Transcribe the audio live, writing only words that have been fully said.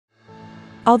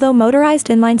Although motorized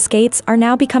inline skates are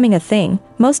now becoming a thing,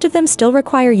 most of them still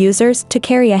require users to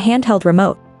carry a handheld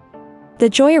remote. The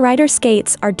JoyErider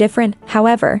skates are different,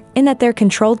 however, in that they're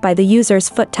controlled by the user's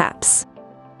foot taps.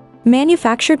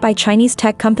 Manufactured by Chinese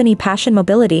tech company Passion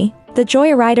Mobility, the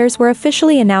JoyEriders were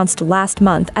officially announced last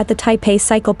month at the Taipei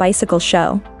Cycle Bicycle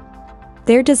Show.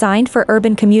 They're designed for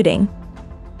urban commuting.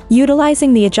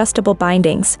 Utilizing the adjustable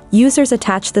bindings, users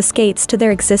attach the skates to their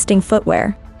existing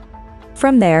footwear.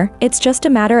 From there, it's just a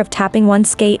matter of tapping one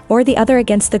skate or the other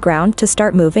against the ground to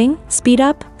start moving, speed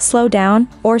up, slow down,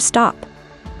 or stop.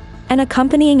 An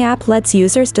accompanying app lets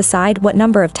users decide what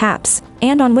number of taps,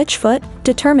 and on which foot,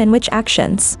 determine which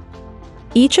actions.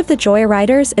 Each of the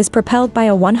JoyEriders is propelled by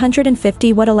a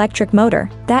 150-watt electric motor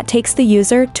that takes the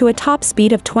user to a top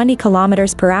speed of 20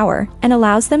 km per hour and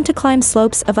allows them to climb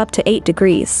slopes of up to 8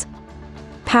 degrees.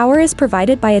 Power is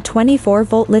provided by a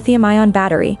 24-volt lithium-ion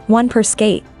battery, one per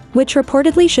skate, which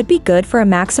reportedly should be good for a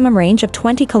maximum range of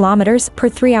 20 km per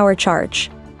 3-hour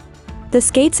charge. The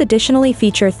skates additionally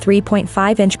feature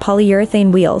 3.5-inch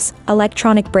polyurethane wheels,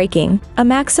 electronic braking, a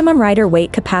maximum rider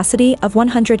weight capacity of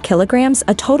 100 kilograms,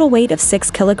 a total weight of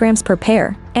 6 kilograms per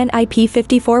pair, and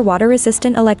IP54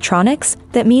 water-resistant electronics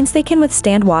that means they can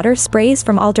withstand water sprays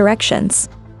from all directions.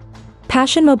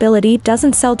 Passion Mobility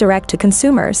doesn't sell direct to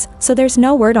consumers, so there's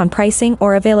no word on pricing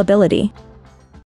or availability.